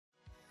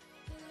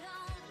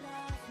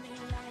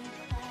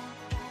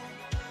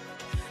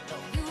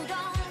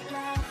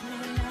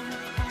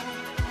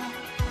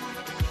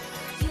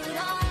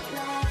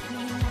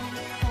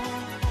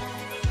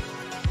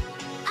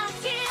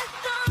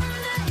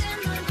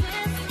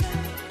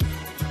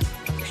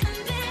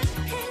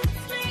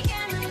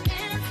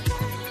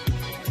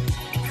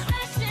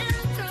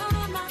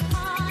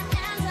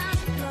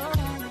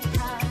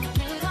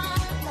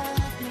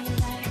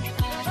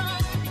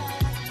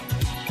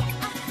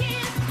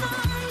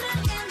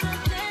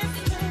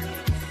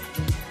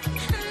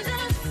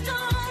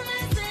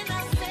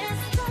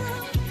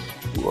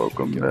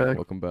Welcome back.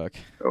 Welcome back.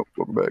 Oh,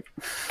 welcome back.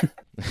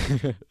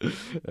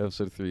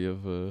 Episode 3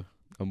 of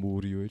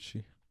Amour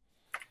UHC.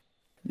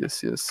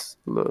 Yes,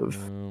 love.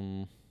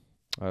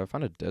 I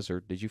found a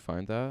desert. Did you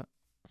find that?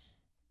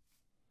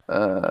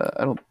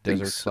 I don't think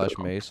Desert so. slash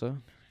mesa?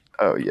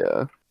 Oh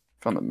yeah,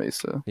 found the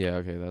mesa. Yeah,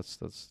 okay, that's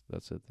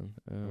it then.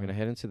 I'm gonna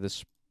head into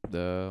what's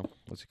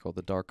it called,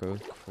 the dark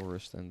oak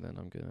forest, and then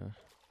I'm gonna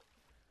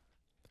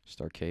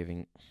start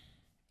caving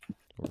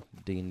or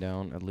digging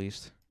down at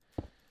least.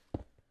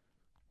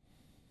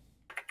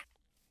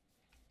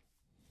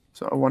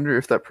 So I wonder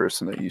if that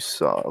person that you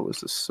saw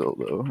was a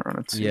solo or on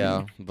a team.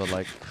 Yeah, but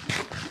like,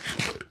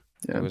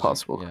 yeah,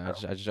 impossible. Yeah,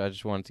 I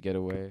just wanted to get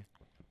away.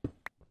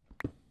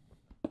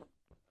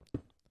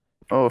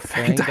 Oh,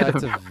 Fang Fang died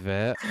died to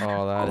vet.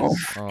 Oh, that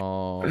is.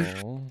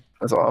 Oh.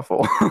 That's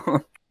awful.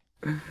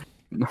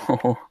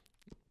 No.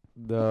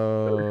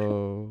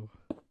 No.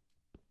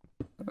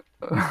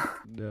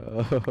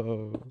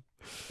 No.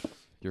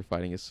 You're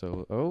fighting a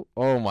solo. Oh.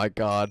 Oh my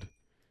god.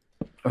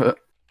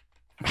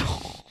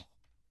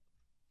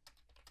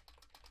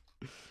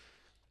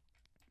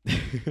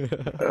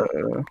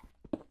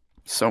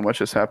 So much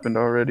has happened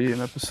already in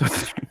episode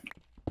 3.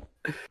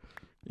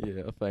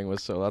 Yeah, Fang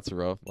was so. That's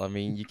rough. I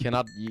mean, you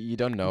cannot. You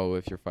don't know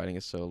if you're fighting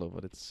a solo,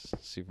 but it's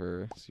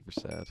super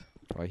sad.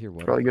 Oh, I hear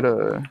water. Probably get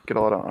a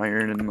lot of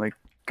iron and like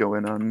go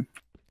in on.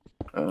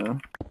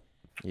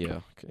 Yeah,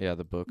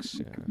 the books.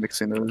 Yeah.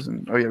 Mixing those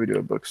and oh yeah, we do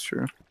have books,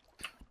 sure.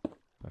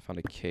 I found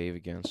a cave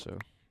again, so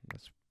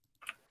that's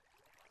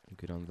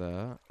good on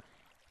that.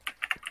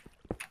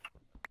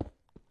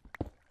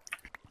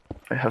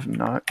 I have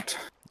not.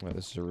 Oh,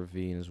 this is a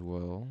ravine as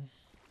well.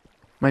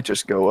 Might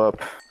just go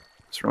up.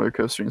 This roller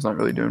coaster is not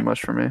really doing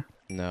much for me.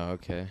 No,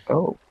 okay.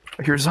 Oh,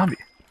 I hear a zombie.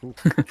 Ooh,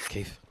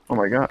 cave. Oh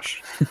my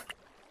gosh.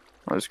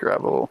 I'll just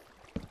grab a.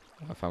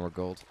 I found more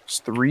gold. There's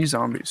 3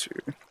 zombies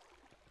here.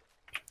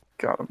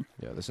 Got him.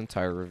 Yeah, this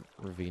entire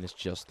ravine is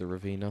just the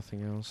ravine,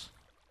 nothing else.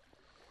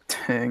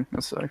 Dang,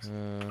 that sucks.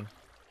 And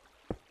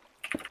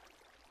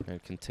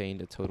it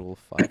contained a total of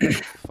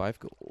 5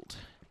 gold.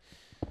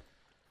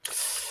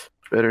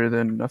 Better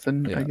than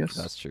nothing, Yeah, I guess.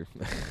 That's true.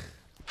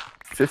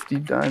 50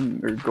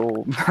 diamond or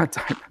gold, not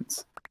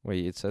diamonds.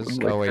 Wait, it says.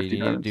 Like Oh wait, 50 you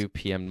need diamonds. to do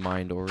PM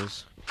mined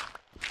ores.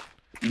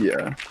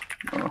 Yeah.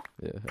 Oh.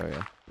 Yeah. Oh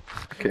yeah.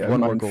 Okay, One I'm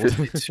more on gold.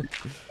 52.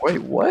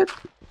 Wait, what?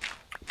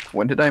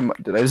 When did I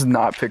just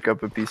not pick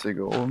up a piece of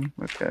gold?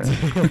 Okay.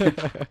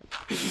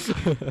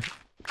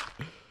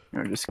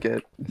 Or just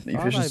get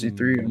efficiency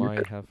 3. I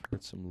might have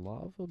heard some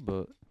lava,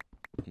 but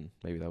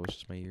maybe that was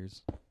just my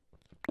ears.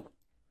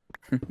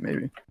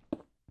 Maybe.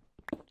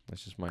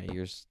 That's just my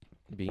ears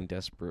being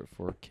desperate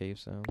for cave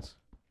sounds.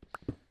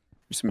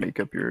 Just make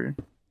up your.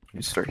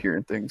 You start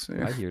hearing things.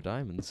 Yeah. I hear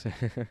diamonds.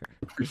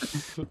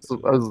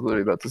 So I was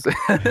literally about to say.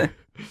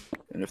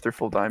 And if they're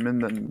full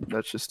diamond, then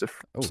that's just a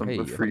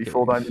free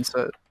full diamond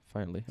set.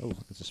 Finally. Oh,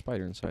 there's a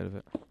spider inside of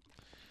it.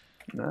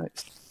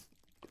 Nice.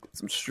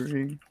 Some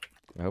string.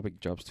 I hope it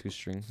drops 2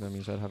 string. That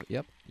means I'd have it.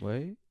 Yep.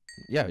 Wait.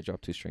 Yeah, it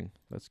dropped 2 string.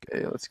 Let's go.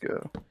 Okay, let's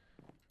go.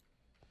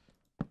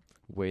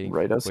 Waiting.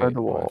 Right outside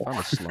the wall. I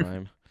found a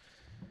slime.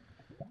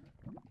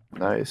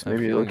 Nice. I'm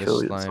Maybe it'll feeling kill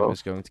this slime itself.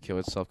 is going to kill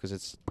itself because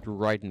it's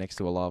right next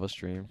to a lava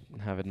stream.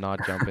 Have it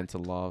not jump into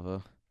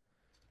lava.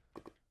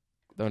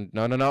 Don't.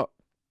 No. No.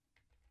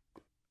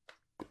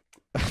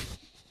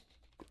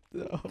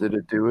 Did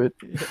it do it?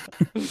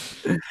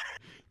 Yeah.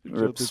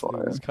 Rip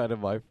slime. It's kind of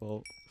my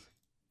fault.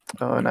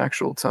 An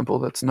actual temple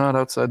that's not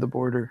outside the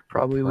border.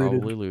 Probably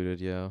looted. Probably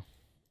looted, yeah.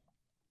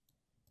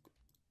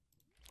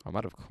 I'm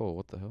out of coal.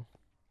 What the hell?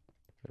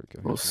 There we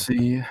go. We'll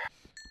see.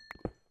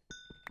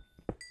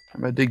 I'm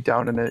gonna dig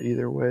down in it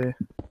either way.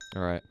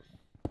 Alright.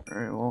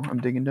 Alright, well,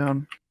 I'm digging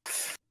down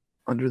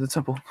under the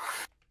temple.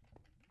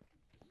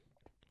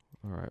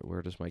 Alright,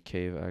 where does my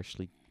cave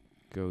actually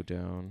go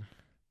down?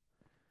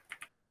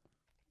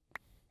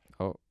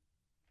 Oh.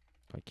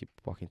 I keep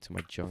walking to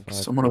my junk.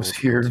 Someone was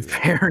here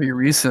very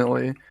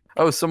recently.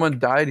 Oh, someone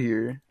died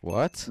here.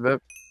 What?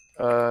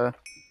 Vetmeyer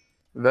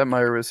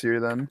was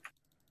here then.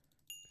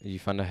 You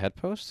found a head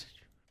post?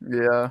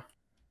 Yeah.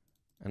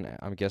 And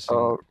I'm guessing.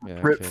 Oh, yeah,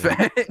 Rip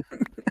okay. Fang.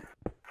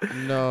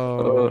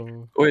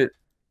 No. Wait,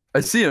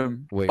 I see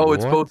him. Wait, oh,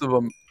 it's what? both of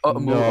them.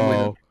 I'm No.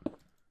 leaving.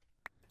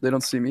 They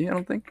don't see me, I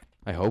don't think.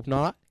 I hope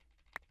not.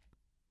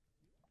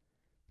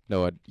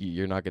 No,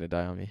 you're not gonna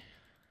die on me.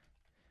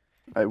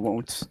 I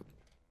won't.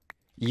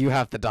 You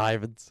have the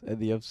diamonds and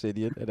the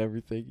obsidian and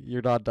everything.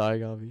 You're not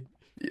dying on me.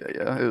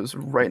 Yeah. It was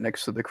right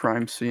next to the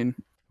crime scene.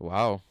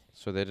 Wow.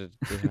 So they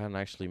hadn't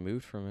actually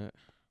moved from it.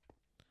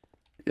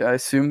 Yeah, I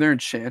assume they're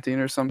enchanting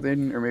or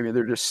something, or maybe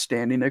they're just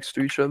standing next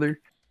to each other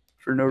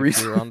for no If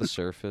reason. we're on the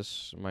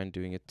surface, mind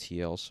doing a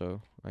TL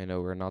so I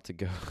know where not to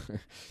go.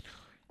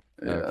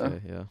 Yeah.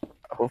 Okay, yeah.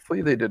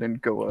 Hopefully they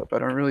didn't go up. I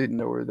don't really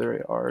know where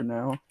they are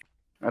now.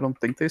 I don't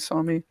think they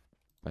saw me.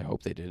 I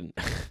hope they didn't.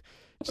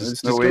 There's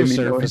just no go way of me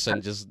surface knowing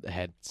and just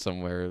head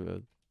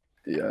somewhere.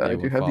 Yeah, I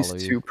do have these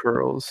 2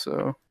 pearls,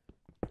 so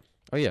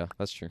Oh yeah,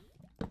 that's true.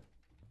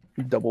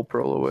 double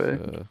pearl away.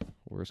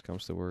 Worst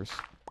comes to worst.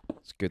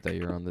 It's good that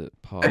you're on the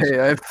pause. Hey,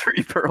 I have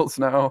 3 pearls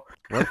now.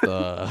 What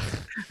the?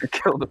 I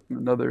killed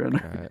another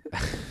ender.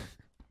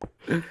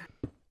 Alright.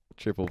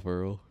 Triple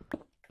pearl.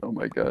 Oh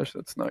my gosh,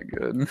 that's not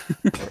good.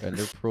 Our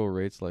ender pearl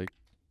rate's like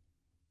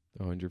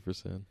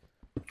 100%.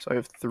 So I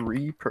have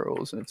 3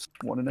 pearls and it's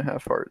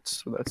 1.5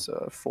 hearts. So that's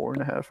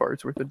 4.5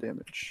 hearts worth of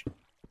damage.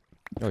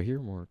 Oh, here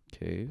more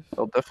cave.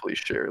 I'll definitely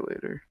share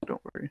later.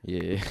 Don't worry.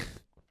 Yeah.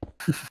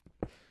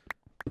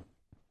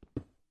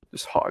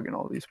 Just hogging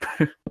all these.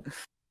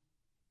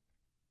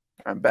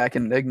 I'm back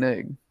in Neg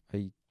Neg.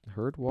 I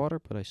heard water,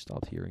 but I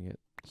stopped hearing it.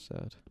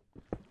 Sad.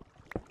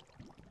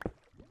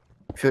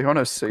 I feel like I want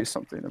to say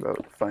something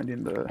about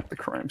finding the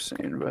crime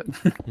scene, but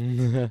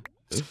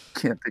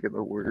can't think of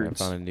the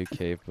words. I found a new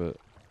cave, but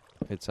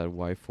it's at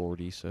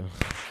Y40, so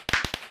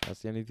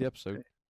that's the end of the episode.